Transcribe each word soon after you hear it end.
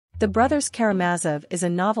The Brothers Karamazov is a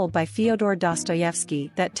novel by Fyodor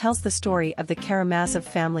Dostoevsky that tells the story of the Karamazov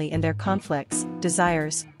family and their conflicts,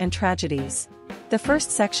 desires, and tragedies. The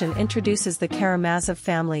first section introduces the Karamazov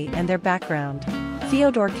family and their background.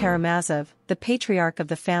 Fyodor Karamazov, the patriarch of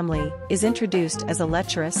the family, is introduced as a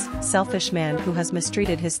lecherous, selfish man who has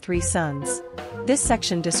mistreated his 3 sons. This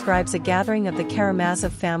section describes a gathering of the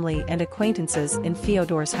Karamazov family and acquaintances in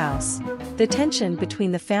Fyodor's house. The tension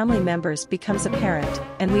between the family members becomes apparent,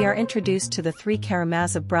 and we are introduced to the 3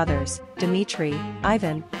 Karamazov brothers, Dmitri,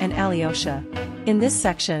 Ivan, and Alyosha. In this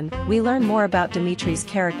section, we learn more about Dmitri's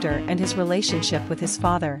character and his relationship with his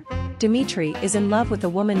father. Dmitri is in love with a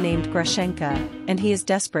woman named Grushenka, and he is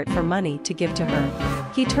desperate for money to give to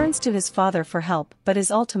her. He turns to his father for help but is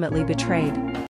ultimately betrayed.